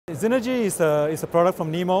Xynergy is a product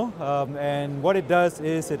from Nemo, and what it does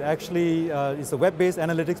is it actually is a web-based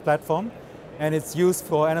analytics platform, and it's used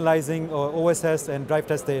for analyzing OSS and drive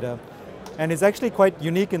test data. And it's actually quite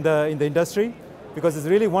unique in the industry, because it's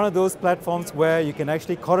really one of those platforms where you can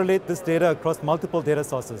actually correlate this data across multiple data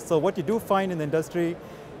sources. So what you do find in the industry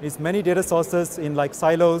is many data sources in like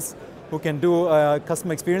silos who can do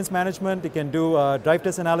customer experience management, you can do drive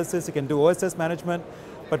test analysis, you can do OSS management,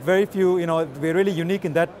 but very few, we're really unique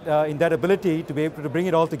in that ability to be able to bring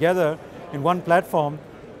it all together in one platform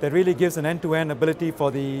that really gives an end-to-end ability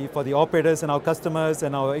for the operators and our customers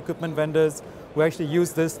and our equipment vendors who actually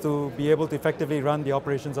use this to be able to effectively run the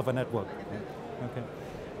operations of a network. Okay.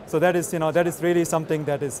 So that is really something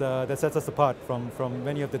that sets us apart from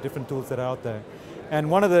many of the different tools that are out there. And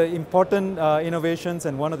one of the important innovations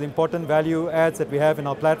and one of the important value adds that we have in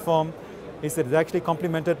our platform is that it's actually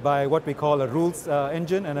complemented by what we call a rules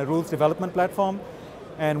engine and a rules development platform.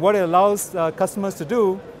 And what it allows customers to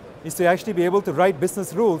do is to actually be able to write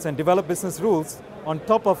business rules and develop business rules on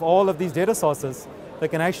top of all of these data sources that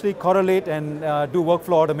can actually correlate and do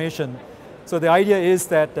workflow automation. So the idea is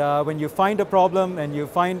that when you find a problem and you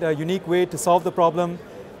find a unique way to solve the problem,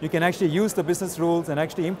 you can actually use the business rules and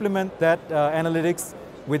actually implement that analytics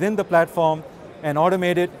within the platform and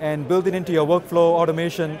automate it and build it into your workflow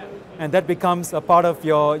automation, and that becomes a part of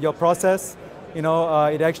your process.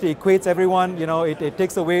 It actually equates everyone. It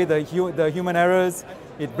takes away the human errors.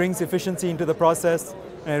 It brings efficiency into the process,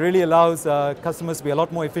 and it really allows customers to be a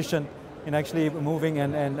lot more efficient in actually moving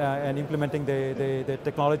and implementing the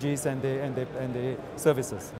technologies and the services.